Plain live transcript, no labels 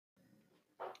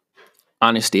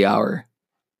honesty hour.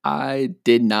 I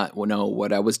did not know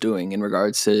what I was doing in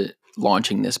regards to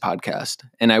launching this podcast,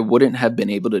 and I wouldn't have been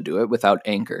able to do it without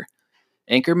Anchor.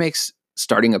 Anchor makes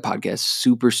starting a podcast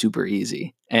super, super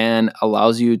easy and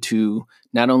allows you to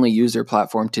not only use their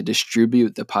platform to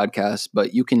distribute the podcast,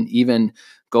 but you can even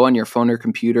go on your phone or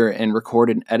computer and record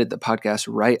and edit the podcast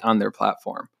right on their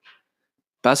platform.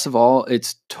 Best of all,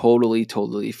 it's totally,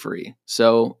 totally free.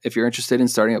 So if you're interested in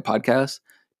starting a podcast,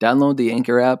 download the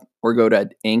Anchor app or go to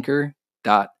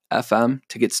anchor.fm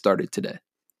to get started today.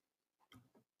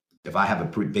 If I have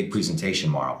a big presentation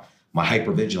tomorrow, my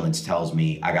hypervigilance tells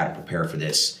me I got to prepare for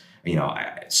this,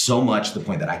 so much to the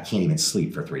point that I can't even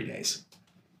sleep for 3 days.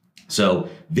 So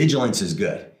vigilance is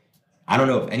good. I don't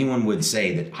know if anyone would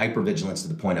say that hypervigilance to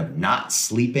the point of not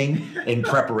sleeping in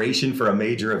preparation for a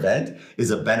major event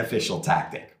is a beneficial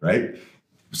tactic, right?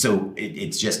 So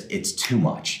it's too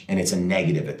much, and it's a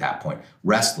negative at that point.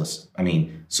 Restless.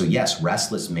 Yes,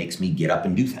 restless makes me get up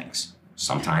and do things.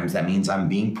 Sometimes that means I'm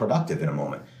being productive in a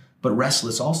moment, but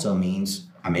restless also means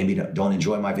I maybe don't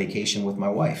enjoy my vacation with my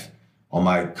wife on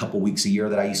my couple weeks a year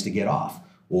that I used to get off.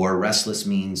 Or restless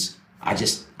means I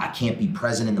can't be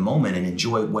present in the moment and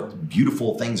enjoy what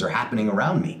beautiful things are happening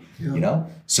around me,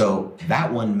 So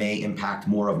that one may impact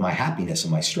more of my happiness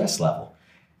and my stress level.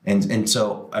 And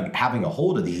so having a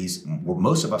hold of these,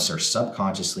 most of us are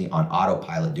subconsciously on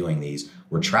autopilot doing these.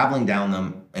 We're traveling down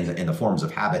them in the forms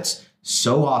of habits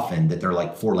so often that they're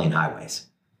like 4-lane highways.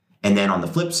 And then on the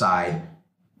flip side,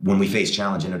 when we face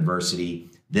challenge and adversity,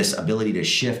 this ability to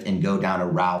shift and go down a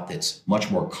route that's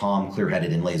much more calm,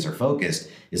 clear-headed, and laser-focused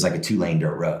is like a 2-lane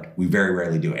dirt road. We very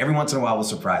rarely do it. Every once in a while, we'll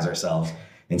surprise ourselves,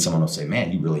 and someone will say,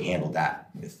 man, you really handled that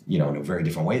with, in a very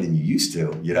different way than you used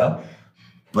to,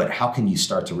 But how can you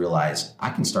start to realize I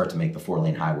can start to make the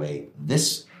 4-lane highway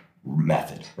this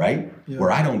method, right? Yeah.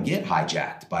 Where I don't get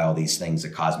hijacked by all these things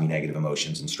that cause me negative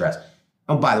emotions and stress.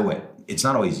 Oh, by the way, it's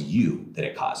not always you that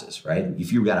it causes, right?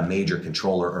 If you've got a major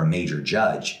controller or a major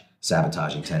judge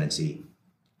sabotaging tendency,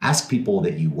 ask people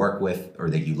that you work with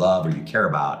or that you love or you care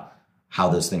about how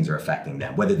those things are affecting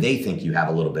them, whether they think you have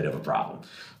a little bit of a problem,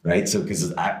 right? So,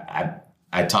 because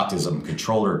I talk to some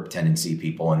controller tendency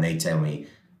people and they tell me,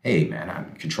 hey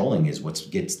man, controlling is what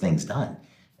gets things done.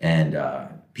 And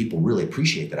people really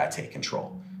appreciate that I take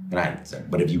control. And I said,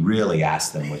 but if you really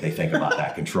ask them what they think about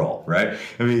that control, right?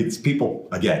 It's people,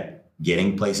 again,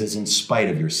 getting places in spite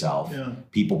of yourself,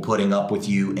 people putting up with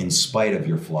you in spite of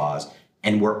your flaws.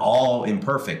 And we're all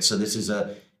imperfect. So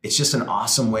it's just an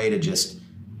awesome way to just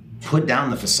put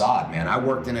down the facade, man. I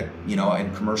worked in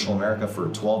in commercial America for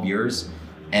 12 years,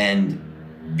 and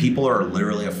people are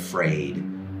literally afraid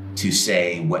to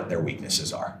say what their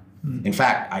weaknesses are. In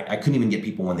fact, I couldn't even get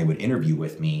people when they would interview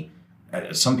with me.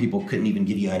 Some people couldn't even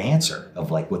give you an answer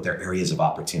of like what their areas of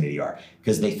opportunity are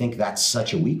because they think that's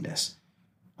such a weakness.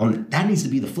 That needs to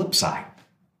be the flip side.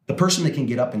 The person that can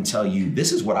get up and tell you,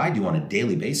 this is what I do on a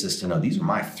daily basis to know these are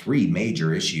my 3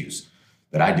 major issues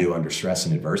that I do under stress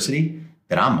and adversity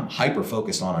that I'm hyper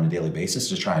focused on a daily basis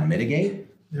to try and mitigate.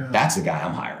 Yeah. That's the guy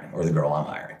I'm hiring or the girl I'm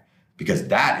hiring because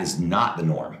that is not the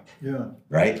norm. Yeah.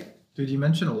 Right? Dude, you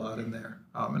mentioned a lot in there.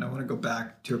 And I want to go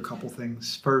back to a couple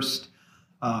things. First,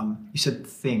 you said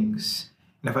things.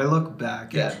 And if I look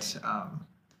back at a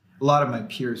lot of my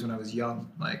peers when I was young,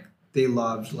 like they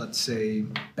loved, let's say,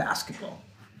 basketball.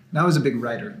 And I was a big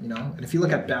writer, And if you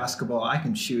look at basketball, I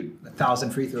can shoot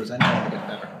 1,000 free throws. I know I'm going to get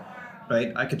better,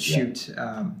 right? I could shoot,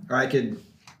 or I could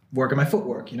work on my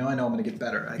footwork. I know I'm going to get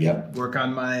better. I can work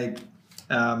on my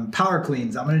power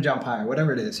cleans. I'm going to jump higher,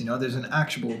 whatever it is. There's an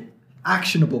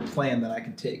actionable plan that I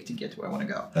can take to get to where I want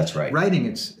to go. That's right. Writing,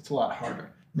 it's a lot harder.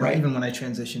 Right. Even when I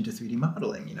transitioned to 3D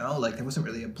modeling, there wasn't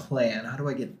really a plan. How do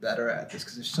I get better at this?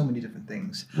 Because there's so many different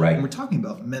things. Right. And we're talking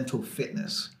about mental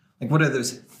fitness. Like, what are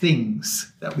those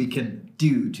things that we can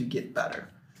do to get better?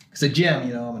 Because the gym,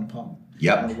 I'm going to pump.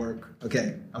 Yep. I'm going to work.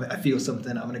 Okay, I feel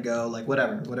something. I'm going to go, like,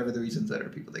 whatever the reasons that are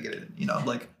people that get it.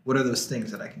 What are those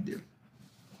things that I can do?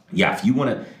 Yeah,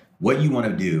 what you want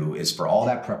to do is for all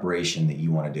that preparation that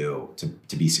you want to do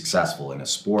to be successful in a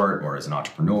sport or as an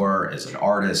entrepreneur, as an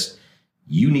artist,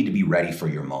 you need to be ready for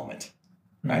your moment,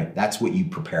 right? That's what you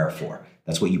prepare for.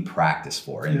 That's what you practice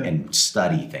for and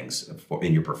study things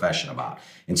in your profession about.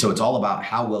 And so it's all about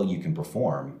how well you can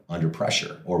perform under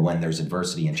pressure or when there's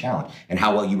adversity and challenge and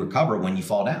how well you recover when you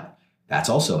fall down. That's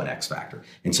also an X factor.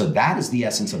 And so that is the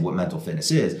essence of what mental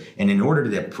fitness is. And in order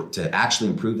to actually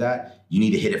improve that, you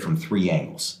need to hit it from 3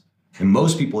 angles. And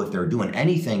most people, if they're doing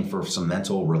anything for some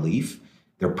mental relief,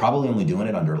 they're probably only doing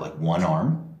it under like one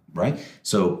arm. Right?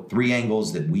 So 3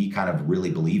 angles that we kind of really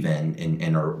believe in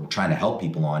and are trying to help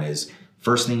people on is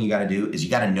First thing you got to do is you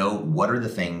got to know what are the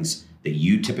things that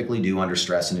you typically do under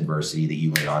stress and adversity that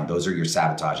you lean on. Those are your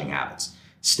sabotaging habits.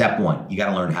 Step one, you got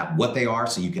to learn what they are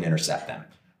so you can intercept them.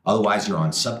 Otherwise, you're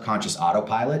on subconscious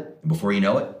autopilot, and before you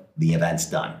know it, the event's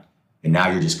done. And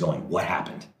now you're just going, what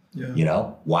happened?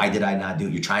 Yeah. Why did I not do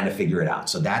it? You're trying to figure it out.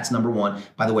 So that's number one.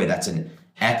 By the way, that's an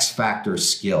X factor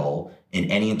skill in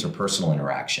any interpersonal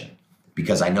interaction,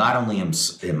 because I not only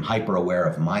am hyper aware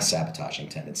of my sabotaging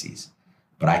tendencies,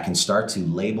 but I can start to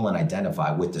label and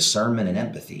identify with discernment and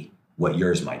empathy what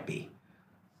yours might be.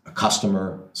 A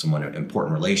customer, someone, an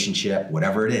important relationship,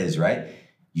 whatever it is, right?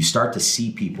 You start to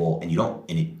see people and you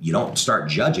don't start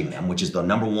judging them, which is the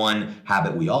number one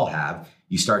habit we all have.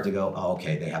 You start to go, oh,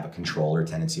 okay, they have a controller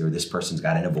tendency, or this person's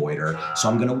got an avoider, so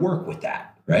I'm going to work with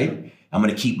that, right? I'm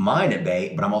going to keep mine at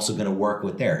bay, but I'm also going to work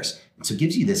with theirs. And so it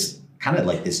gives you this kind of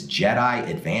like this Jedi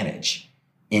advantage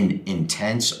in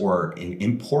intense or in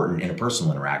important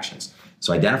interpersonal interactions.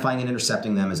 So identifying and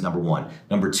intercepting them is number one.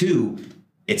 Number two,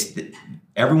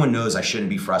 everyone knows I shouldn't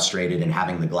be frustrated, and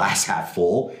having the glass half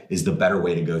full is the better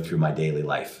way to go through my daily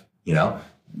life.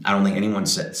 I don't think anyone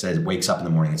wakes up in the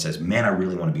morning and says, man, I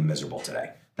really want to be miserable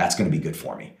today. That's going to be good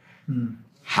for me.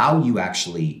 How you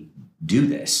actually do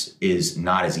this is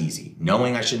not as easy.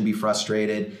 Knowing I shouldn't be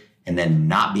frustrated and then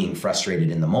not being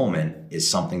frustrated in the moment is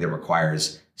something that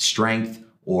requires strength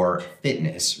or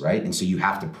fitness, right? And so you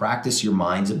have to practice your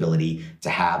mind's ability to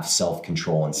have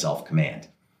self-control and self-command.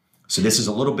 So this is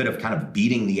a little bit of kind of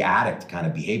beating the addict kind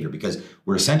of behavior, because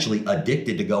we're essentially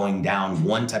addicted to going down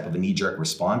one type of a knee-jerk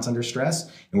response under stress,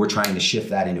 and we're trying to shift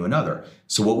that into another.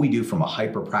 So what we do from a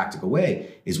hyper-practical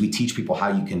way is we teach people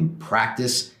how you can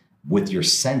practice with your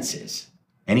senses,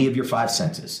 any of your five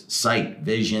senses: sight,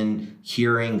 vision,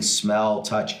 hearing, smell,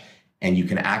 touch. And you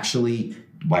can actually,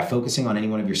 by focusing on any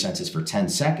one of your senses for 10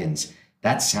 seconds,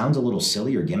 that sounds a little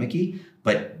silly or gimmicky,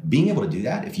 but being able to do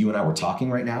that, if you and I were talking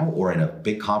right now, or in a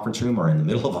big conference room, or in the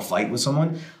middle of a fight with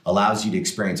someone, allows you to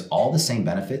experience all the same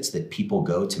benefits that people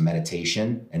go to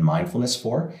meditation and mindfulness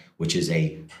for, which is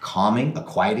a calming, a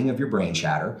quieting of your brain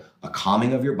chatter, a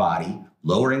calming of your body,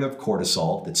 lowering of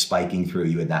cortisol that's spiking through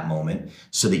you at that moment,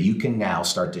 so that you can now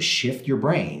start to shift your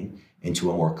brain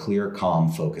into a more clear,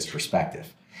 calm, focused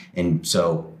perspective. And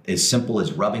so as simple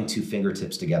as rubbing two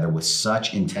fingertips together with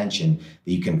such intention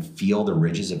that you can feel the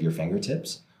ridges of your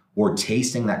fingertips, or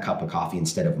tasting that cup of coffee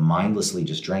instead of mindlessly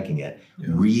just drinking it,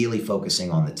 really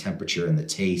focusing on the temperature and the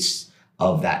taste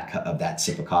of that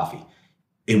sip of coffee.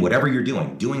 In whatever you're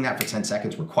doing that for 10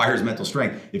 seconds requires mental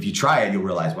strength. If you try it, you'll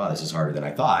realize, wow, this is harder than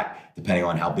I thought, depending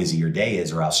on how busy your day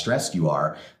is or how stressed you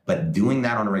are. But doing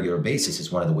that on a regular basis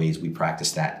is one of the ways we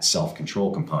practice that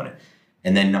self-control component.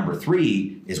 And then number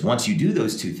three is, once you do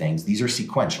those two things, these are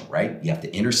sequential, right? You have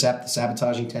to intercept the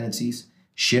sabotaging tendencies,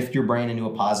 shift your brain into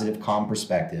a positive, calm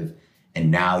perspective,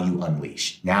 and now you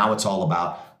unleash. Now it's all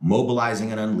about mobilizing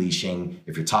and unleashing.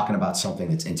 If you're talking about something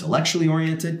that's intellectually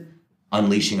oriented,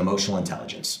 unleashing emotional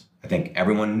intelligence. I think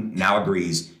everyone now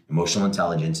agrees emotional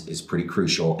intelligence is pretty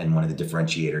crucial and one of the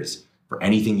differentiators for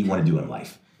anything you want to do in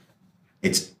life.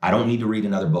 I don't need to read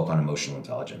another book on emotional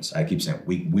intelligence. I keep saying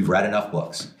we've read enough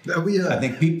books. I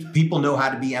think people know how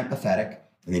to be empathetic,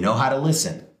 and they know how to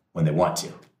listen when they want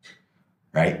to,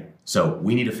 right? So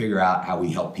we need to figure out how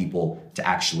we help people to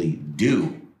actually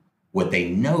do what they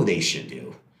know they should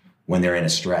do when they're in a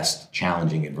stressed,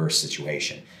 challenging, adverse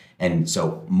situation. And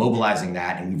so mobilizing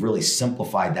that, and we've really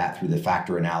simplified that through the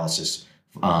factor analysis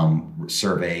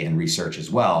survey and research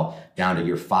as well, down to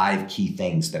your 5 key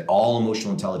things that all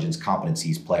emotional intelligence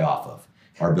competencies play off of: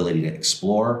 our ability to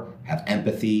explore, have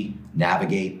empathy,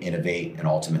 navigate, innovate, and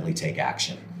ultimately take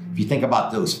action. If you think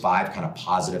about those 5 kind of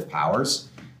positive powers,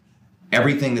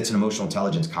 everything that's an emotional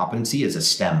intelligence competency is a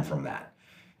stem from that.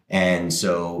 And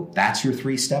so that's your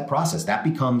 3-step process.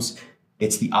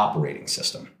 It's the operating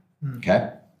system,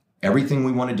 okay? Everything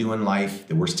we want to do in life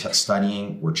that we're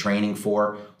studying, we're training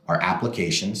for, are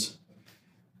applications.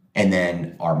 And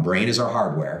then our brain is our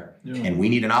hardware. And we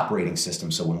need an operating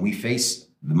system. So when we face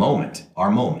the moment,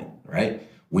 our moment, right,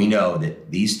 we know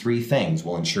that these 3 things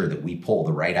will ensure that we pull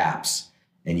the right apps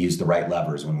and use the right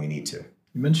levers when we need to.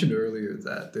 You mentioned earlier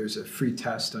that there's a free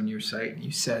test on your site, and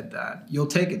you said that you'll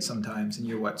take it sometimes, and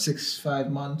you're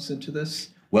 5 months into this?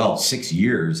 Well, 6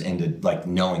 years into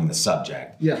knowing the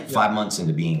subject. 5 months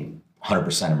into being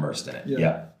 100% immersed in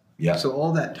it. Yeah. So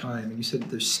all that time, and you said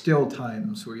there's still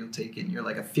times where you'll take it and you're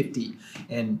a 50,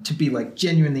 and to be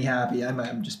genuinely happy,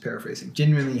 I'm just paraphrasing,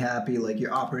 genuinely happy,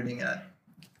 you're operating at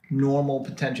normal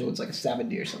potential, it's a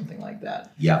 70 or something like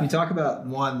that. Yeah. You talk about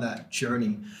that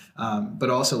journey,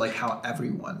 but also how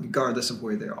everyone, regardless of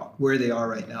where they are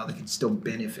right now, they can still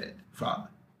benefit from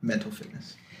mental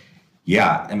fitness.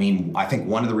 Yeah, I mean, I think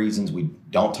one of the reasons we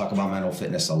don't talk about mental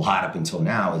fitness a lot up until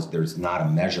now is there's not a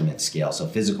measurement scale. So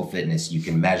physical fitness, you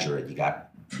can measure it. You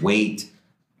got weight,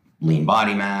 lean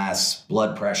body mass,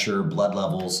 blood pressure, blood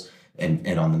levels.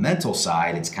 And on the mental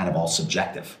side, it's kind of all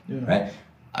subjective, right?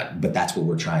 But that's what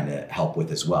we're trying to help with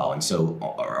as well. And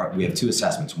so we have two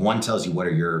assessments. One tells you what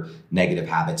are your negative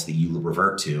habits that you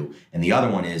revert to. And the other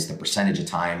one is the percentage of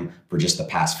time for just the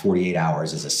past 48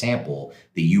 hours as a sample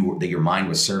that your mind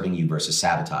was serving you versus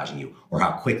sabotaging you, or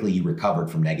how quickly you recovered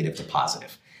from negative to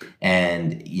positive.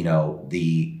 And,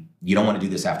 you don't want to do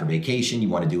this after vacation. You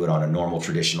want to do it on a normal,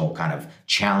 traditional kind of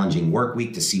challenging work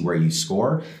week to see where you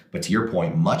score. But to your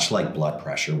point, much like blood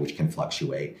pressure, which can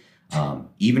fluctuate,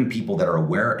 even people that are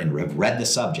aware and have read the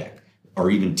subject or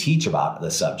even teach about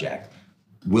the subject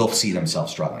will see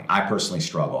themselves struggling. I personally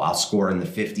struggle. I'll score in the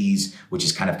 50s, which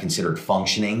is kind of considered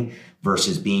functioning,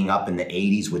 versus being up in the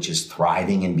 80s, which is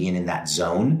thriving and being in that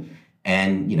zone.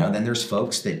 And, then there's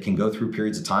folks that can go through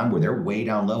periods of time where they're way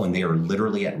down low and they are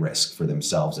literally at risk for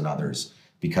themselves and others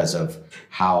because of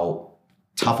how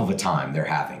tough of a time they're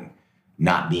having,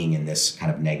 not being in this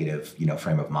kind of negative,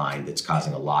 frame of mind that's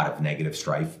causing a lot of negative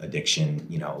strife, addiction,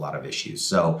 a lot of issues.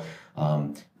 So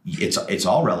it's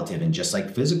all relative. And just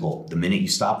like physical, the minute you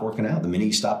stop working out, the minute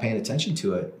you stop paying attention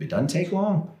to it, it doesn't take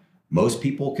long. Most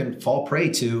people can fall prey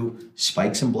to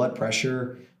spikes in blood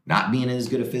pressure, not being in as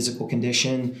good a physical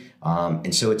condition.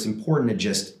 And so it's important to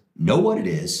just know what it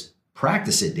is,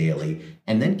 practice it daily,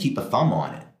 and then keep a thumb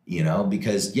on it,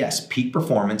 because yes, peak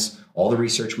performance, all the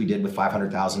research we did with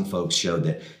 500,000 folks showed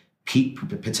that peak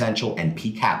potential and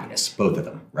peak happiness, both of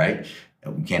them, right?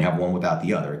 We can't have one without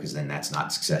the other because then that's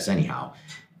not success anyhow.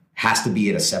 Has to be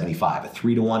at a 75, a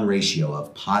 3-to-1 ratio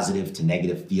of positive to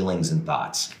negative feelings and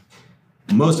thoughts.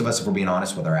 Most of us, if we're being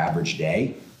honest with our average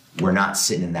day, we're not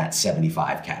sitting in that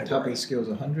 75 category. Top of the scale is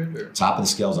 100? Or? Top of the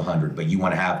scale is 100, but you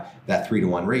want to have that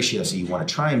 3-to-1 ratio, so you want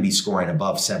to try and be scoring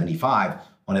above 75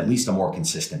 on at least a more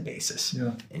consistent basis.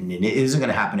 Yeah. And it isn't going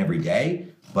to happen every day,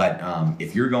 but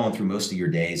if you're going through most of your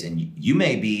days and you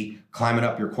may be climbing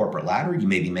up your corporate ladder, you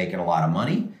may be making a lot of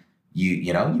money,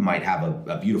 you might have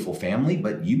a beautiful family,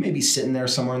 but you may be sitting there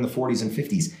somewhere in the 40s and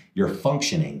 50s. You're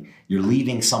functioning, you're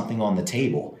leaving something on the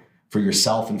table for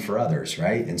yourself and for others,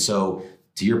 right? And so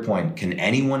to your point, can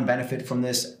anyone benefit from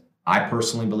this? I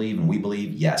personally believe, and we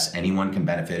believe, yes, anyone can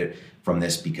benefit from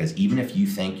this, because even if you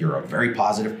think you're a very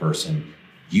positive person,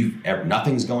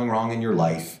 nothing's going wrong in your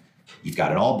life, you've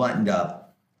got it all buttoned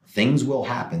up, things will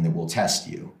happen that will test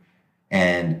you.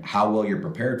 And how well you're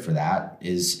prepared for that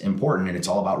is important. And it's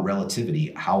all about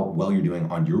relativity, how well you're doing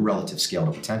on your relative scale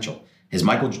to potential. Did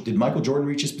Michael Jordan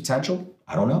reach his potential?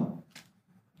 I don't know.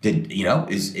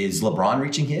 Is LeBron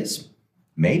reaching his?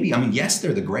 Maybe. I mean, yes,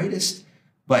 they're the greatest,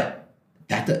 but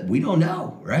that we don't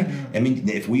know, right? Yeah. I mean,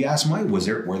 if we ask Mike,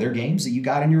 were there games that you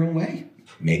got in your own way?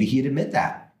 Maybe he'd admit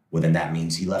that. Well, then that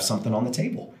means he left something on the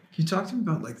table. Can you talk to me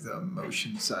about like the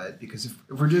emotion side? Because if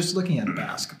we're just looking at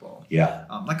basketball, yeah,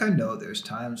 I know there's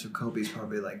times where Kobe's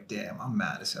probably like, "Damn, I'm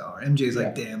mad as hell," or MJ's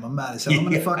like, "Damn, I'm mad as hell. I'm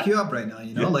gonna fuck you up right now,"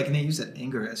 Like, and they use that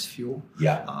anger as fuel.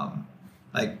 Yeah.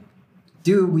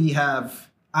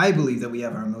 I believe that we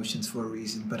have our emotions for a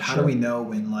reason, but how do we know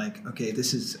when, like, okay,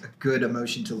 this is a good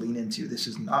emotion to lean into, this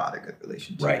is not a good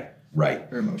relationship? Right.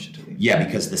 Or emotion to lean into. Yeah,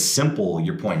 because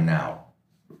you're pointing out,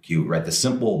 Q, right? The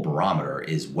simple barometer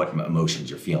is what emotions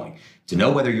you're feeling. To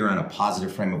know whether you're in a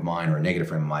positive frame of mind or a negative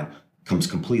frame of mind comes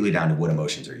completely down to what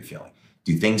emotions are you feeling.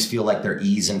 Do things feel like they're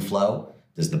ease and flow?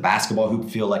 Does the basketball hoop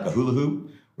feel like a hula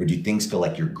hoop? Or do things feel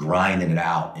like you're grinding it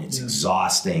out and it's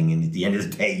exhausting, and at the end of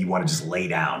the day, you want to just lay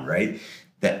down, right?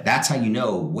 That's how you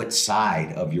know what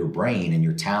side of your brain and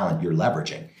your talent you're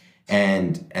leveraging.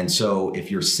 And so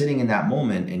if you're sitting in that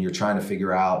moment and you're trying to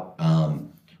figure out,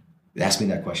 ask me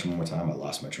that question one more time. I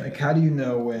lost my train. Like, how do you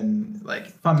know when, like,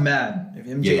 if I'm mad, if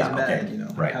MJ is mad,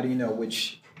 okay. Right. How do you know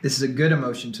which this is a good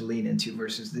emotion to lean into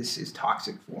versus this is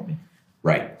toxic for me?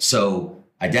 Right. So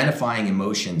identifying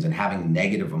emotions and having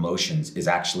negative emotions is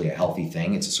actually a healthy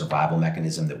thing. It's a survival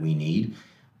mechanism that we need.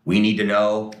 We need to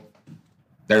know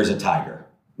there's a tiger.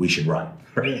 We should run.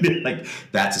 Right? Like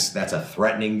that's a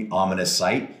threatening, ominous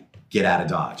sight. Get out of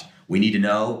Dodge. We need to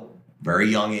know, very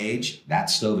young age, that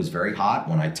stove is very hot.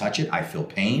 When I touch it, I feel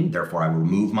pain. Therefore, I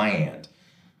remove my hand.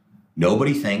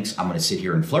 Nobody thinks I'm going to sit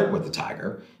here and flirt with the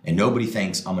tiger, and nobody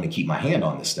thinks I'm going to keep my hand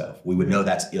on the stove. We would know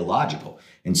that's illogical.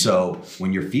 And so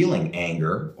when you're feeling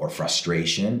anger or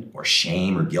frustration or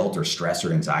shame or guilt or stress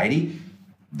or anxiety,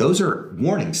 those are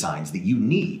warning signs that you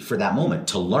need for that moment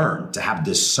to learn, to have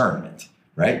discernment,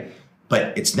 right?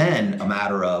 But it's then a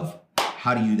matter of,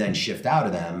 how do you then shift out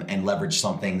of them and leverage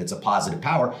something that's a positive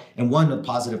power? And one of the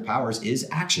positive powers is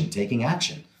action, taking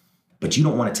action. But you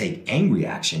don't want to take angry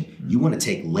action. You want to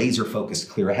take laser focused,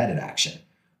 clear headed action,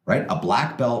 right? A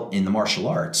black belt in the martial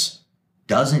arts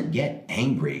doesn't get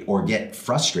angry or get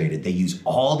frustrated. They use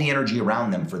all the energy around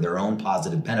them for their own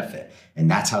positive benefit. And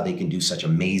that's how they can do such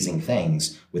amazing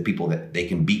things with people, that they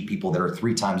can beat people that are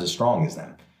 3 times as strong as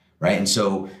them, right? And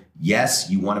so, yes,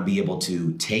 you want to be able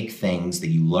to take things that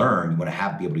you learn. You want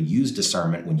to be able to use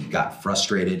discernment when you got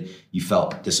frustrated, you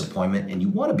felt disappointment, and you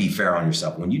want to be fair on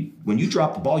yourself. When you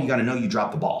drop the ball, you got to know you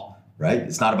dropped the ball, right?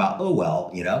 It's not about, oh,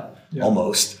 well,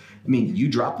 almost. I mean, you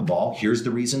drop the ball. Here's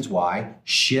the reasons why.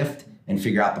 Shift and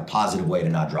figure out the positive way to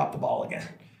not drop the ball again,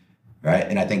 right?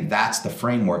 And I think that's the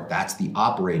framework, that's the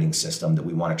operating system that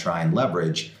we want to try and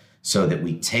leverage, so that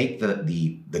we take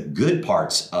the good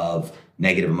parts of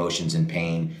negative emotions and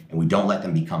pain, and we don't let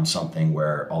them become something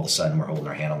where all of a sudden we're holding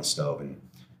our hand on the stove and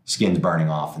skin's burning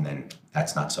off, and then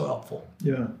that's not so helpful.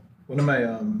 Yeah. One of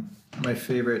my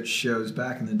favorite shows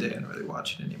back in the day, I don't really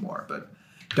watch it anymore, but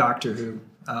Doctor Who,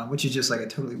 which is just like a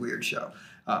totally weird show.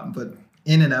 But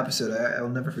in an episode, I will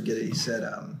never forget it, he said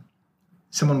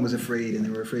someone was afraid and they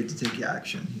were afraid to take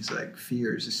action. He's like,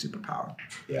 fear is a superpower.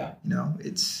 Yeah.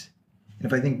 And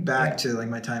if I think back to like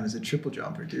my time as a triple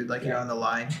jumper, dude, like you're on the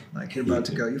line, like you're about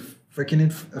to go, you're freaking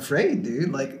afraid,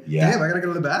 dude. Like, damn, I gotta go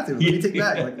to the bathroom. Let me take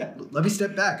back. Like, let me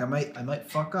step back. I might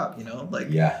fuck up,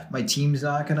 my team's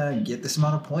not gonna get this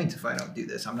amount of points if I don't do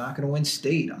this. I'm not gonna win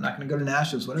state. I'm not gonna go to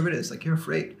nationals, whatever it is. Like, you're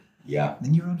afraid. Yeah. And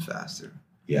then you run faster.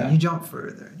 Yeah. And you jump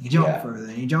further, and you jump further,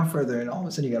 and you jump further, and all of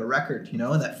a sudden you got a record,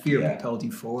 and that fear propelled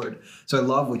you forward. So I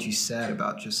love what you said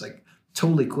about just like,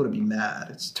 totally cool to be mad.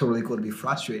 It's totally cool to be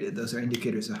frustrated. Those are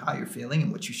indicators of how you're feeling and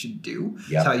what you should do.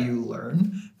 Yep. It's how you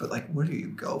learn. But like, where do you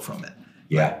go from it?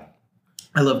 Yeah. Like,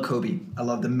 I love Kobe. I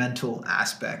love the mental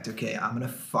aspect. Okay, I'm going to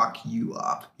fuck you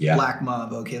up. Yeah. Black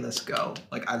Mamba. Okay, let's go.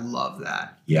 Like, I love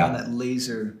that. Yeah. And that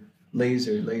laser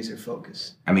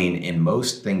focus. I mean, in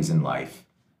most things in life,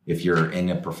 if you're in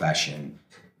a profession,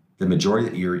 the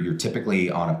majority, you're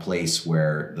typically on a place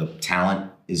where the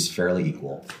talent is fairly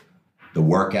equal. The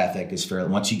work ethic is fairly,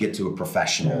 once you get to a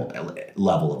professional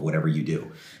level of whatever you do,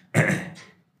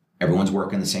 everyone's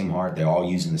working the same hard. They're all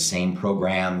using the same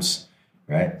programs,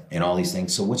 right? And all these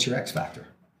things. So what's your X factor?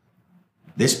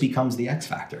 This becomes the X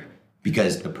factor,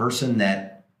 because the person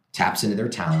that taps into their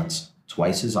talents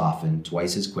twice as often,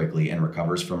 twice as quickly, and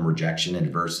recovers from rejection and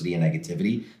adversity and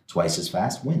negativity twice as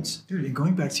fast wins. Dude, and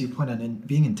going back to your point on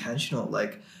being intentional,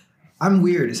 like, I'm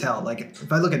weird as hell. Like,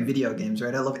 if I look at video games,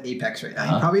 right? I love Apex right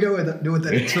now. You probably know what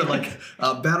that is, but like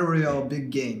Battle Royale,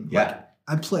 big game. Yeah. Like,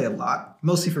 I play a lot,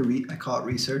 mostly for I call it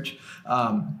research,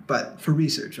 but for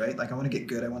research, right? Like, I want to get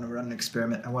good. I want to run an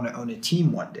experiment. I want to own a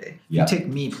team one day. Yeah. You take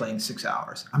me playing 6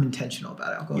 hours. I'm intentional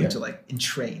about it. I'll go into and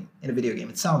train in a video game.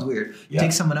 It sounds weird. You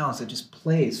take someone else that just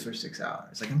plays for 6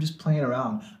 hours. Like, I'm just playing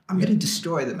around. I'm going to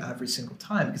destroy them every single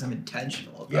time because I'm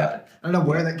intentional about it. I don't know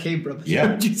where that came from.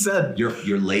 Yeah. What you said.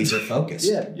 You're laser focused,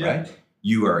 right?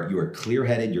 You are clear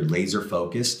headed. You're laser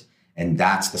focused, and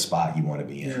that's the spot you want to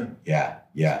be in. Yeah.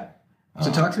 So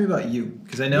talk to me about you,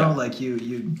 because I know like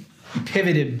you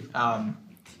pivoted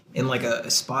in like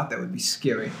a spot that would be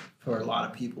scary for a lot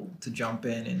of people to jump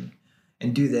in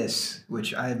and do this,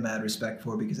 which I have mad respect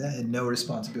for, because I had no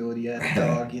responsibility as a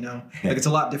dog, Like, it's a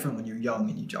lot different when you're young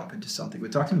and you jump into something.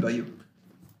 But talk to me about you.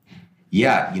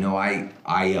 Yeah,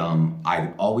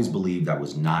 I always believed I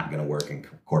was not going to work in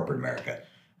corporate America.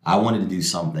 I wanted to do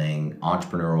something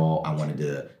entrepreneurial. I wanted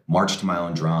to march to my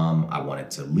own drum. I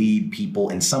wanted to lead people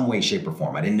in some way, shape, or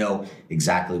form. I didn't know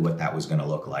exactly what that was going to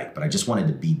look like, but I just wanted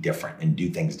to be different and do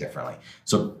things differently.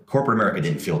 So corporate America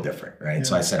didn't feel different, right? Yeah.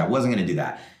 So I said I wasn't going to do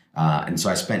that. And so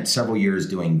I spent several years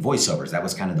doing voiceovers. That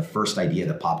was kind of the first idea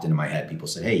that popped into my head. People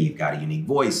said, hey, you've got a unique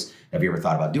voice. Have you ever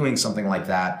thought about doing something like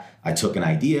that? I took an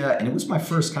idea, and it was my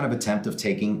first kind of attempt of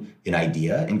taking an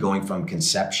idea and going from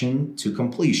conception to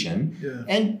completion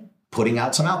and putting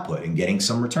out some output and getting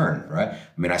some return, right? I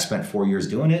mean, I spent 4 years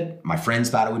doing it. My friends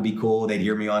thought it would be cool. They'd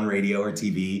hear me on radio or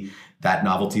TV. That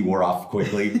novelty wore off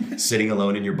quickly. Sitting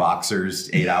alone in your boxers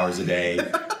 8 hours a day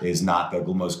is not the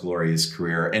most glorious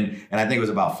career. And I think it was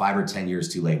about 5 or 10 years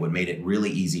too late. What made it really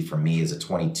easy for me as a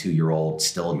 22-year-old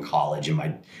still in college in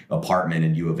my apartment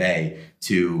in U of A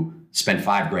to spend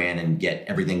 $5,000 and get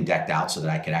everything decked out so that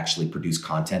I could actually produce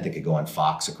content that could go on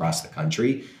Fox across the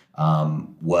country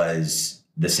was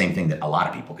the same thing that a lot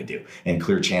of people could do. And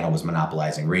Clear Channel was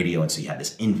monopolizing radio. And so you had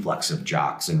this influx of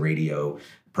jocks and radio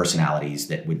personalities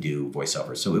that would do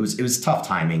voiceovers. So it was tough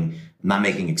timing. I'm not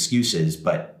making excuses,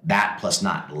 but that plus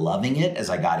not loving it as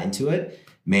I got into it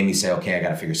made me say, okay, I got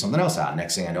to figure something else out.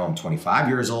 Next thing I know, I'm 25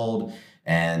 years old.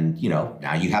 And,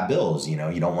 now you have bills, you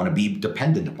don't want to be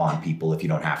dependent upon people if you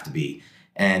don't have to be.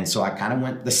 And so I kind of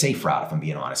went the safe route, if I'm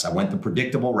being honest. I went the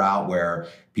predictable route where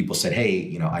people said,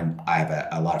 hey, I have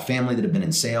a lot of family that have been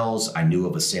in sales. I knew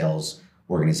of a sales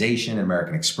organization,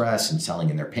 American Express, and selling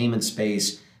in their payment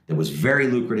space that was very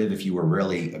lucrative if you were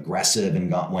really aggressive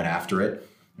and went after it.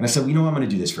 And I said, well, I'm going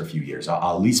to do this for a few years.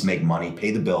 I'll at least make money,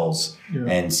 pay the bills,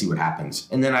 and see what happens.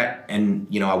 And then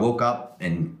I woke up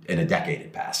and a decade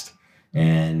had passed.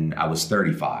 And I was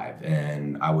 35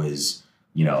 and I was,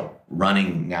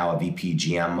 running now a VP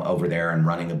GM over there and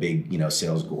running a big,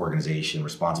 sales organization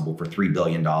responsible for $3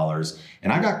 billion.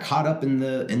 And I got caught up in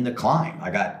the climb.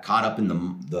 I got caught up in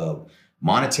the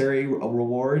monetary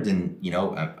reward. And,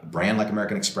 a brand like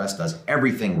American Express does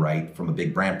everything right from a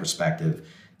big brand perspective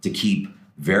to keep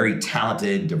very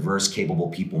talented, diverse, capable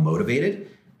people motivated.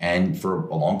 And for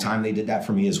a long time, they did that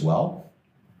for me as well.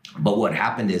 But what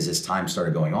happened is as time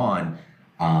started going on,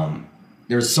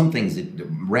 there's some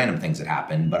random things that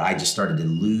happened, but I just started to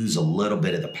lose a little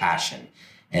bit of the passion.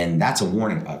 And that's a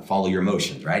warning. Follow your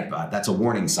emotions, right? That's a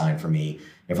warning sign for me.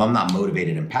 If I'm not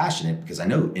motivated and passionate, because I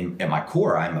know at my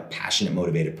core, I'm a passionate,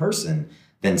 motivated person,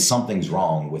 then something's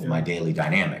wrong with my daily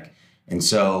dynamic. And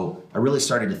so I really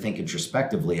started to think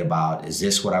introspectively about, is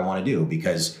this what I want to do?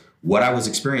 Because what I was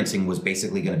experiencing was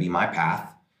basically going to be my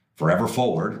path forever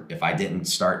forward if I didn't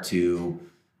start to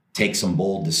make some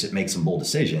bold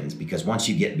decisions. Because once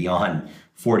you get beyond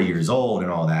 40 years old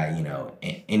and all that,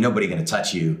 ain't nobody going to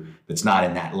touch you that's not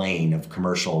in that lane of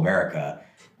commercial America.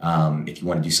 If you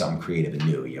want to do something creative and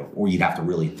new, or you'd have to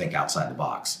really think outside the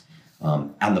box.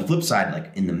 On the flip side,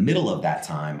 like in the middle of that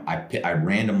time, I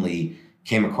randomly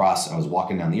came across, I was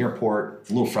walking down the airport,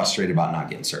 a little frustrated about not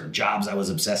getting certain jobs I was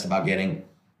obsessed about getting.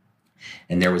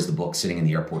 And there was the book sitting in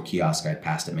the airport kiosk. I'd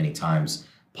passed it many times,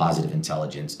 Positive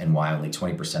Intelligence and Why Only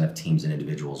 20% of Teams and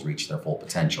Individuals Reach Their Full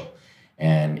Potential.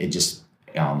 And it just,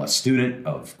 I'm a student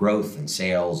of growth and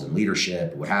sales and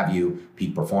leadership, what have you,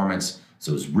 peak performance.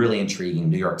 So it was really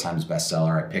intriguing. New York Times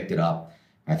bestseller. I picked it up.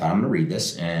 I thought, I'm going to read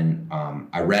this. And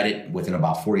I read it within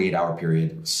about 48-hour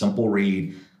period. Simple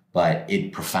read, but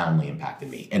it profoundly impacted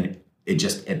me. And it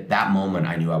just, at that moment,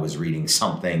 I knew I was reading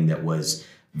something that was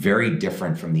very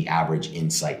different from the average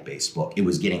insight-based book. It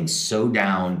was getting so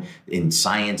down in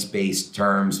science-based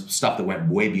terms, stuff that went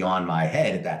way beyond my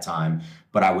head at that time.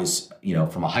 But I was,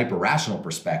 from a hyper-rational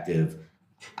perspective,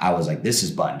 I was like, this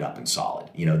is buttoned up and solid.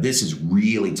 This is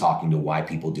really talking to why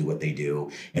people do what they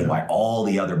do and why all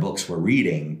the other books we're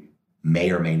reading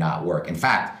may or may not work. In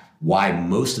fact, why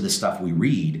most of the stuff we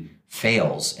read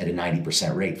fails at a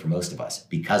 90% rate for most of us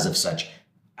because of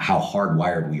how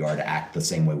hardwired we are to act the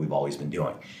same way we've always been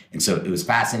doing. And so it was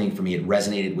fascinating for me. It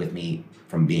resonated with me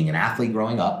from being an athlete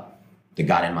growing up that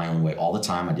got in my own way all the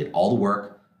time. I did all the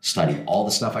work, studied all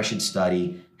the stuff I should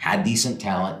study, had decent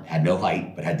talent, had no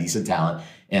height, but had decent talent.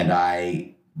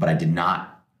 I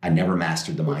never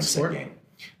mastered the mindset game.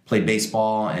 Played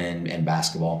baseball and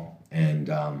basketball. And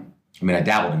I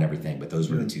dabbled in everything, but those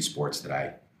were the two sports that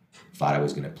I thought I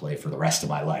was going to play for the rest of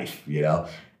my life,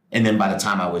 And then by the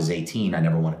time I was 18,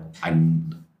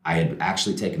 I had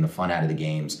actually taken the fun out of the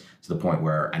games to the point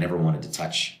where I never wanted to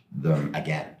touch them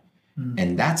again.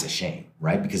 And that's a shame,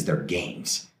 right? Because they're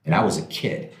games. And I was a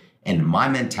kid. And my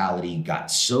mentality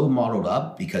got so muddled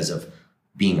up because of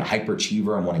being a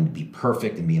hyperachiever and wanting to be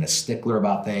perfect and being a stickler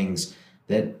about things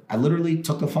that I literally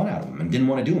took the fun out of them and didn't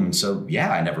want to do them. And so,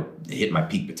 I never hit my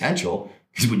peak potential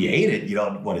because when you hate it, you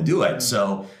don't want to do it.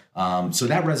 So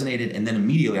that resonated. And then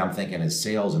immediately I'm thinking as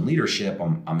sales and leadership,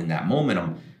 I'm in that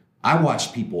moment. I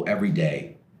watch people every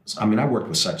day. I worked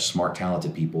with such smart,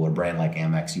 talented people. A brand like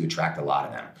Amex, you attract a lot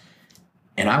of them.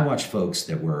 And I watched folks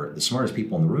that were the smartest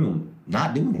people in the room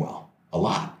not doing well, a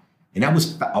lot. And I'm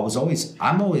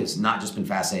always not just been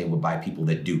fascinated by people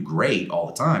that do great all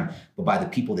the time, but by the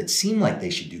people that seem like they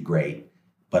should do great,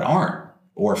 but aren't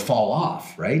or fall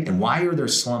off, right? And why are there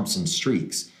slumps and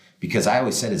streaks? Because I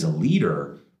always said as a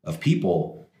leader of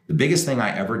people, the biggest thing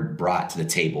I ever brought to the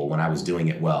table when I was doing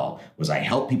it well was I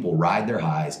helped people ride their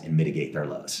highs and mitigate their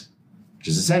lows, which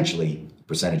is essentially the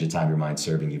percentage of time your mind's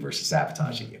serving you versus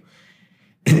sabotaging you.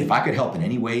 And if I could help in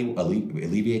any way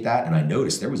alleviate that, and I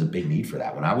noticed there was a big need for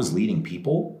that. When I was leading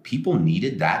people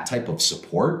needed that type of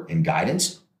support and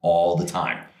guidance all the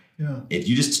time. Yeah. If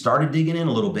you just started digging in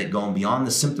a little bit, going beyond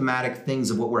the symptomatic things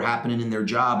of what were happening in their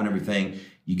job and everything,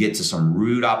 you get to some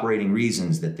rude operating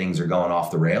reasons that things are going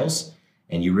off the rails,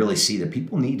 and you really see that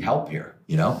people need help here,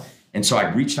 And so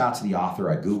I reached out to the author.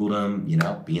 I Googled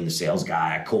him, being the sales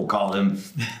guy, I cold called him.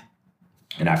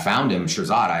 And I found him,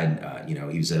 Shirzad.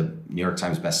 He was a New York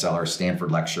Times bestseller,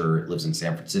 Stanford lecturer, lives in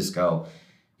San Francisco.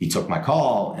 He took my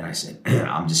call and I said,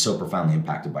 I'm just so profoundly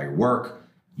impacted by your work.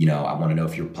 I want to know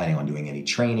if you're planning on doing any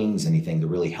trainings, anything to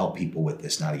really help people with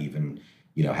this, not even,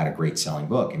 had a great selling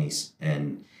book. And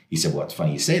he said, well, it's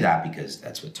funny you say that because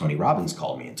that's what Tony Robbins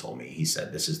called me and told me. He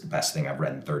said, this is the best thing I've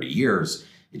read in 30 years.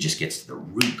 It just gets to the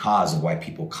root cause of why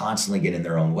people constantly get in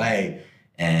their own way.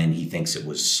 And he thought it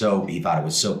was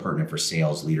so pertinent for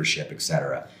sales, leadership, et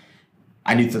cetera.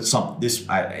 I knew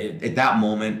that at that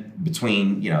moment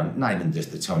between, not even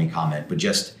just the Tony comment, but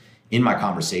just in my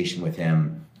conversation with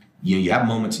him, you have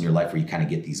moments in your life where you kind of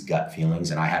get these gut feelings.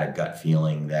 And I had a gut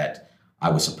feeling that I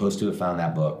was supposed to have found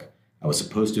that book. I was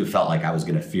supposed to have felt like I was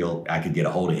going to feel I could get a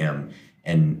hold of him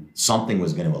and something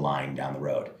was going to align down the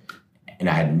road. And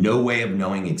I had no way of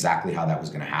knowing exactly how that was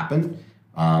going to happen.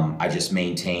 I just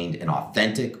maintained an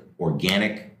authentic,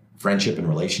 organic friendship and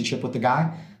relationship with the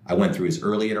guy. I went through his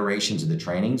early iterations of the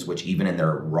trainings, which even in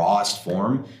their rawest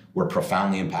form were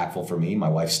profoundly impactful for me. My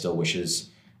wife still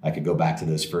wishes I could go back to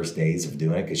those first days of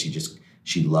doing it because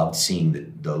she loved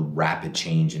seeing the rapid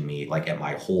change in me, like at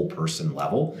my whole person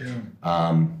level.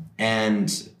 Yeah.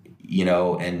 And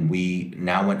we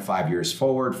now went 5 years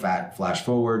forward, flash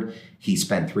forward. He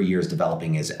spent 3 years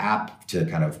developing his app to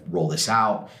kind of roll this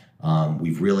out.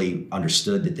 We've really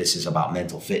understood that this is about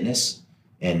mental fitness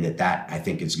and that I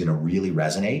think is going to really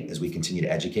resonate as we continue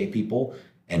to educate people,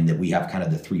 and that we have kind of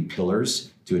the 3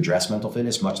 pillars to address mental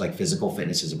fitness, much like physical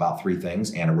fitness is about 3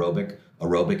 things: anaerobic,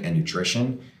 aerobic, and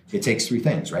nutrition. It takes 3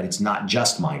 things, right? It's not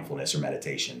just mindfulness or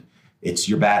meditation. It's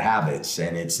your bad habits,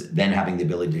 and it's then having the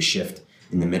ability to shift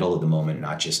in the middle of the moment,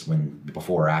 not just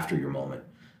before or after your moment.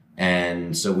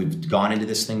 And so we've gone into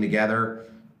this thing together.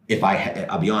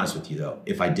 I'll be honest with you though,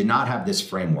 if I did not have this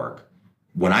framework,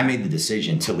 when I made the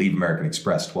decision to leave American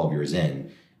Express 12 years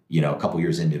in, a couple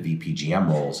years into VP GM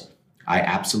roles, I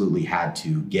absolutely had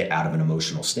to get out of an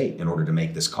emotional state in order to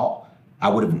make this call. I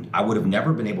would have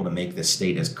never been able to make this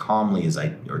decision as calmly as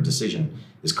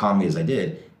I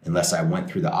did unless I went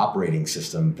through the operating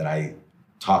system that I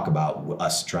talk about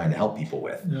us trying to help people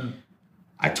with. Yeah.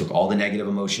 I took all the negative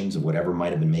emotions of whatever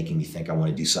might have been making me think I want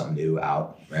to do something new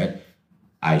out, right?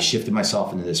 I shifted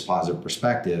myself into this positive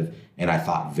perspective, and I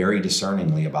thought very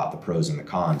discerningly about the pros and the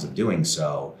cons of doing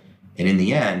so. And in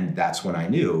the end, that's when I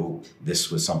knew this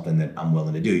was something that I'm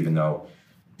willing to do, even though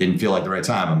it didn't feel like the right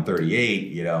time. I'm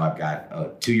 38, I've got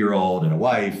a 2-year-old and a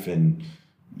wife and,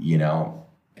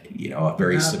 a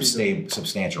very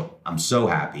substantial. I'm so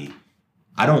happy.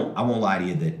 I won't lie to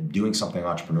you that doing something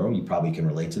entrepreneurial, you probably can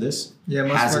relate to this. Yeah,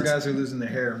 most of our guys are losing their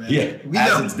hair, man. Yeah,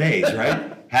 has its days,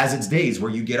 right? Has its days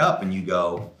where you get up and you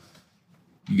go,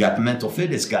 you got the mental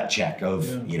fitness gut check of,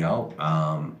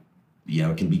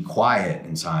 it can be quiet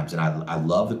in times. And I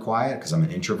love the quiet because I'm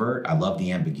an introvert. I love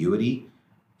the ambiguity.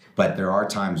 But there are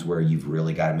times where you've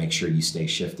really got to make sure you stay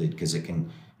shifted because it can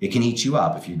eat you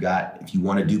up. If you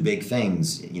want to do big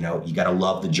things, you got to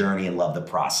love the journey and love the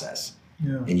process.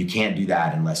 Yeah. And you can't do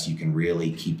that unless you can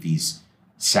really keep these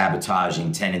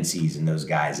sabotaging tendencies in those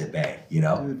guys at bay,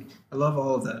 Dude, I love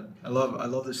all of that. I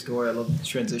love the story. I love the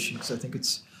transition because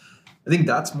I think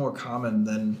that's more common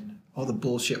than all the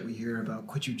bullshit we hear about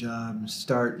quit your job and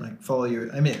start following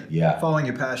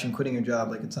your passion, quitting your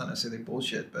job. It's not necessarily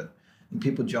bullshit, but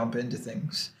people jump into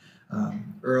things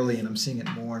early, and I'm seeing it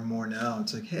more and more now.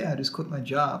 It's like, hey, I just quit my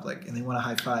job, and they want a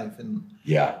high five, and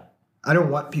I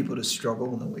don't want people to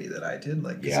struggle in the way that I did.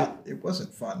 It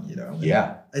wasn't fun,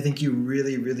 Yeah. I think you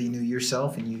really, really knew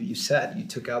yourself, and you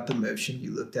took out the motion.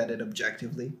 You looked at it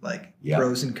objectively,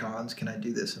 pros and cons. Can I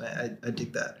do this? And I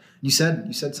dig that. You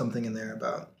said something in there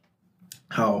about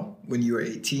how when you were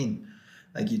 18,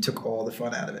 you took all the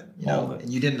fun out of it, and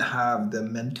you didn't have the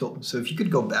mental. So if you could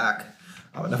go back,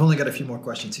 and I've only got a few more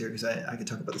questions here because I could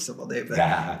talk about this stuff all day. But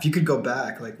if you could go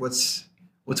back, what's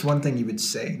one thing you would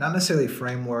say? Not necessarily a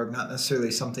framework, not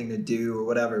necessarily something to do or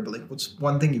whatever, but what's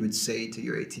one thing you would say to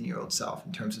your 18-year-old self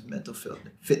in terms of mental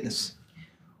fitness?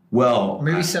 Well, or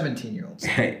maybe 17-year-olds.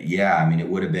 Yeah,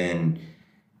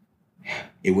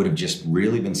 it would have just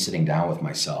really been sitting down with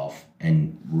myself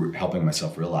and helping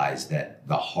myself realize that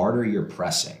the harder you're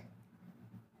pressing,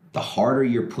 the harder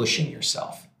you're pushing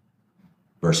yourself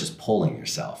versus pulling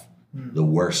yourself, the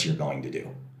worse you're going to do.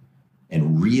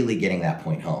 And really getting that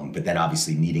point home, but then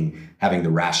obviously having the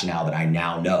rationale that I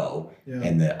now know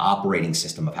and the operating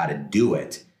system of how to do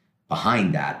it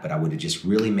behind that. But I would have just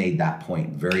really made that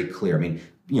point very clear.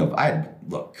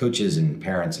 Coaches and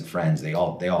parents and friends, they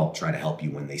all try to help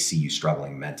you when they see you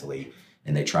struggling mentally,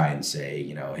 and they try and say,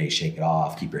 hey, shake it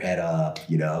off, keep your head up,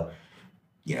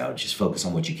 just focus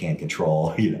on what you can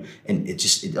control, and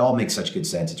it all makes such good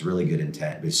sense. It's really good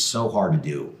intent, but it's so hard to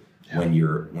do when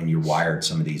you're wired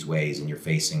some of these ways and you're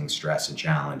facing stress and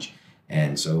challenge.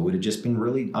 And so it would have just been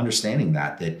really understanding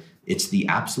that it's the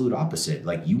absolute opposite.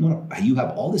 Like you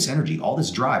have all this energy, all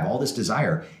this drive, all this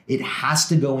desire. It has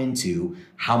to go into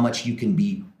how much you can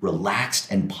be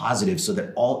relaxed and positive, so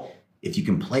that if you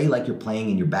can play like you're playing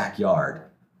in your backyard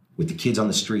with the kids on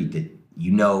the street that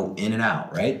in and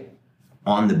out, right?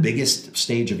 On the biggest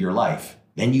stage of your life,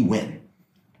 then you win.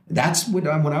 That's when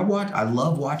I watch. I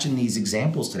love watching these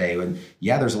examples today. And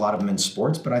yeah, there's a lot of them in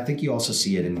sports, but I think you also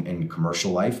see it in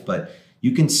commercial life. But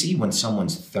you can see when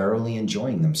someone's thoroughly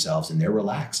enjoying themselves and they're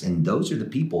relaxed, and those are the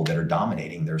people that are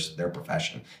dominating their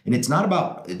profession. And it's not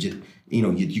about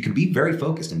you can be very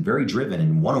focused and very driven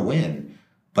and want to win,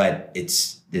 but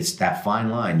it's that fine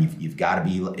line. You've got to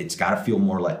be. It's got to feel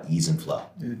more like ease and flow.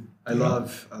 Dude, I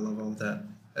love all of that.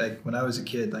 Like when I was a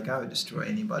kid, like I would destroy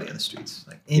anybody on the streets,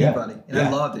 like anybody, and I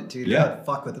loved it, dude. I would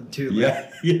fuck with them too. Like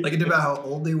it didn't matter how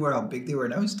old they were, how big they were,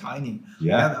 and I was tiny.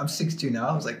 I'm 6'2" now.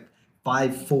 I was like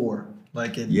 5'4",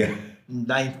 like in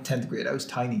 9th, 10th grade. I was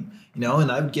tiny, and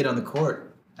I would get on the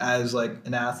court as like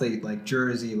an athlete, like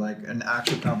jersey, like an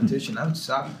actual competition. I would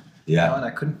suck, and I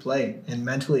couldn't play, and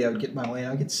mentally I would get my way, and I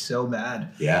would get so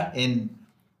mad. And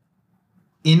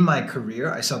in my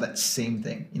career, I saw that same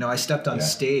thing. I stepped on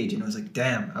stage and I was like,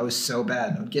 damn, I was so bad.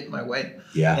 And I would get in my way.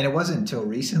 And it wasn't until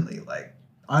recently, like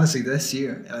honestly this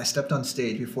year, and I stepped on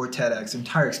stage before TEDx. The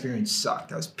entire experience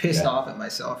sucked. I was pissed off at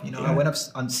myself. I went up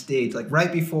on stage like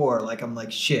right before, like I'm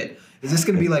like, shit, is this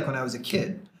going to be like when I was a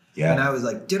kid? And I was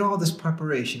like, did all this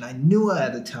preparation. I knew I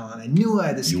had the talent. I knew I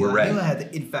had the skill. I knew I had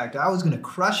the it factor. I was going to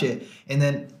crush it. And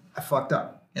then I fucked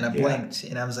up. And I blinked,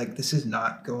 and I was like, this is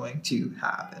not going to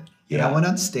happen. And I went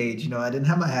on stage, I didn't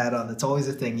have my hat on. That's always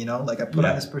a thing, like I put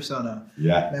on this persona.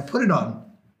 And I put it on,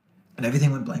 and everything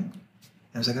went blank.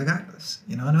 And I was like, I got this,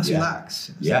 and I was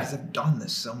relaxed. Because I've done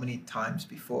this so many times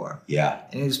before.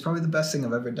 And it was probably the best thing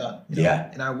I've ever done.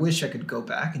 And I wish I could go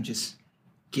back and just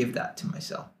give that to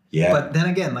myself. But then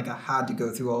again, like I had to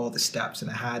go through all the steps, and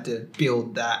I had to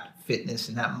build that fitness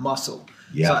and that muscle.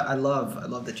 So I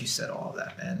love that you said all of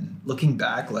that. And looking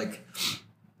back, like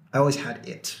I always had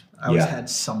it. I always had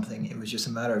something. It was just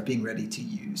a matter of being ready to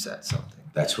use that something.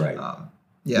 That's right.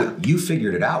 You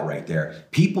figured it out right there.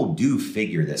 People do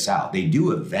figure this out. They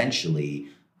do eventually,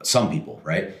 some people,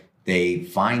 right? They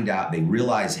find out, they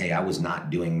realize, hey, I was not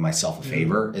doing myself a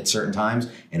favor at certain times,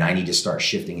 and I need to start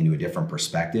shifting into a different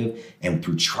perspective. And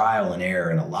through trial and error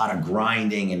and a lot of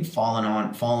grinding and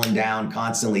falling down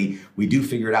constantly, we do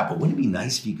figure it out. But wouldn't it be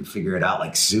nice if you could figure it out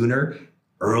like sooner,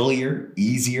 earlier,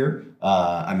 easier?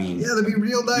 That'd be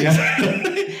real nice.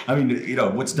 I mean,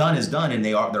 what's done is done, and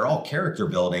they're all character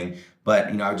building. But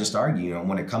I would just argue,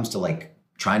 when it comes to like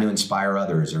trying to inspire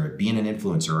others or being an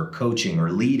influencer or coaching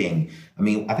or leading, I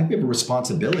think we have a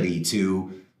responsibility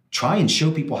to try and show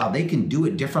people how they can do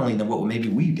it differently than what maybe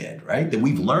we did, right? That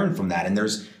we've learned from that. And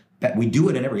that we do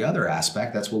it in every other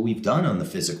aspect. That's what we've done on the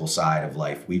physical side of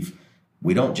life.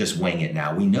 We don't just wing it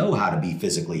now. We know how to be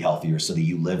physically healthier so that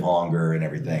you live longer and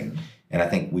everything. And I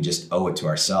think we just owe it to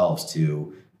ourselves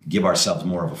to give ourselves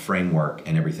more of a framework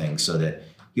and everything, so that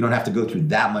you don't have to go through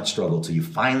that much struggle till you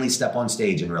finally step on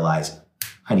stage and realize,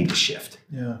 I need to shift.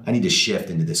 I need to shift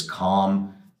into this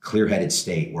calm, clear-headed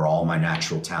state where all my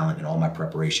natural talent and all my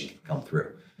preparation can come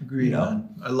through. Agreed, man.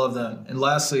 I love that. And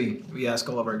lastly, we ask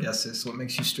all of our guests this: what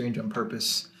makes you strange on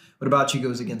purpose? What about you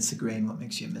goes against the grain? What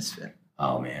makes you a misfit?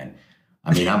 Oh, man.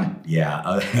 I'm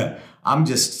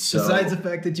just so... Besides the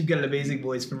fact that you've got an amazing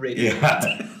voice for radio.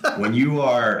 When you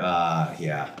are,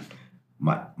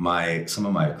 some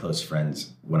of my close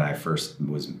friends, when I first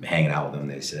was hanging out with them,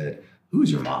 they said,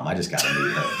 who's your mom? I just got to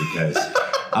meet her, because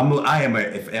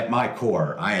at my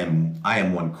core, I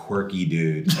am one quirky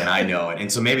dude, and I know it.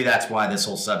 And so maybe that's why this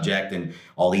whole subject and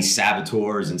all these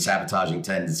saboteurs and sabotaging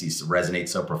tendencies resonate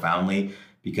so profoundly,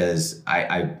 because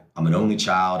I'm an only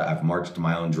child. I've marched to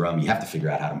my own drum. You have to figure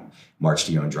out how to march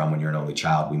to your own drum when you're an only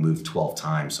child. We moved 12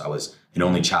 times. So I was an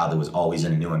only child that was always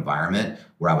in a new environment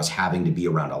where I was having to be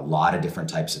around a lot of different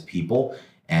types of people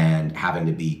and having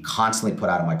to be constantly put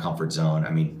out of my comfort zone.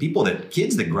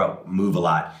 Kids that move a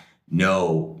lot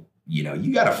know,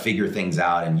 you got to figure things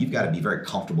out, and you've got to be very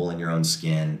comfortable in your own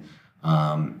skin.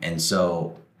 And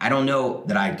so I don't know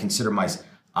that I'd consider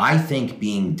I think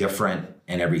being different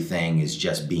and everything is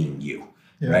just being you,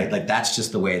 right? Like that's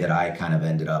just the way that I kind of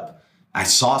ended up. I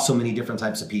saw so many different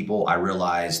types of people. I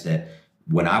realized that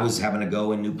when I was having to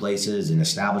go in new places and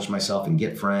establish myself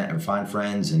and find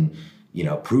friends and,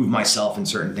 prove myself in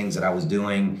certain things that I was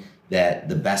doing, that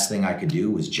the best thing I could do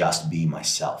was just be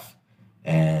myself.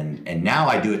 And now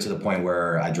I do it to the point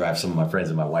where I drive some of my friends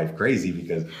and my wife crazy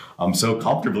because I'm so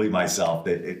comfortably myself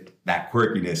that that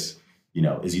quirkiness,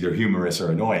 is either humorous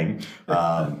or annoying.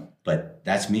 But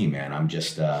that's me, man. I'm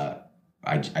just,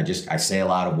 I say a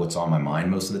lot of what's on my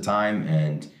mind most of the time.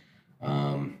 And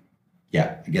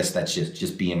I guess that's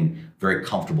just being very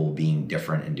comfortable being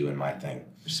different and doing my thing.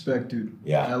 Respect, dude.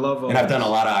 Yeah. I love and I've done a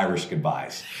lot of Irish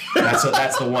goodbyes.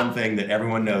 That's the one thing that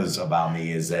everyone knows about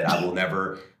me is that I will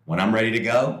never, when I'm ready to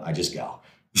go, I just go.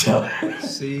 So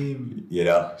same.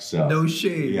 So no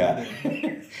shade. Yeah.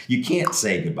 You can't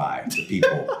say goodbye to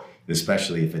people,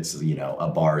 especially if it's,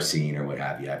 a bar scene or what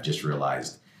have you. I've just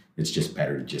realized it's just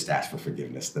better to just ask for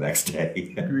forgiveness the next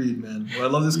day. Agreed, man. Well,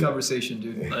 I love this conversation,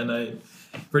 dude. And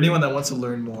for anyone that wants to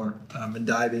learn more and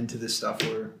dive into this stuff,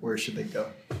 where should they go?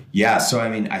 Yeah. So,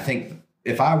 I think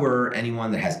if I were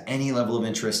anyone that has any level of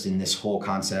interest in this whole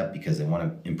concept because they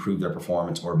want to improve their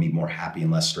performance or be more happy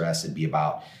and less stressed, it'd be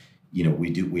about,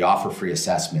 we offer free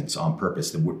assessments on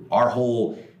purpose.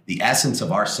 The essence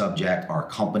of our subject, our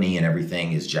company and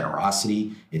everything is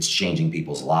generosity. It's changing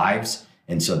people's lives.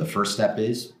 And so the first step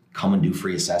is come and do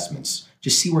free assessments.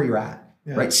 Just see where you're at.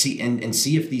 Yeah. Right. See and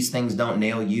see if these things don't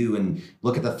nail you, and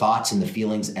look at the thoughts and the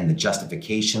feelings and the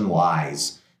justification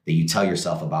lies that you tell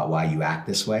yourself about why you act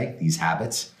this way, these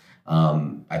habits.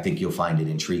 I think you'll find it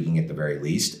intriguing at the very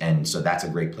least. And so that's a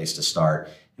great place to start.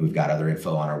 And we've got other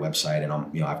info on our website,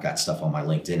 and I've got stuff on my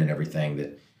LinkedIn and everything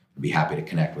that I'd be happy to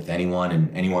connect with anyone, and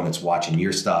anyone that's watching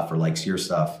your stuff or likes your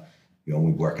stuff, we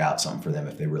work out something for them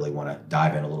if they really want to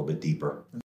dive in a little bit deeper.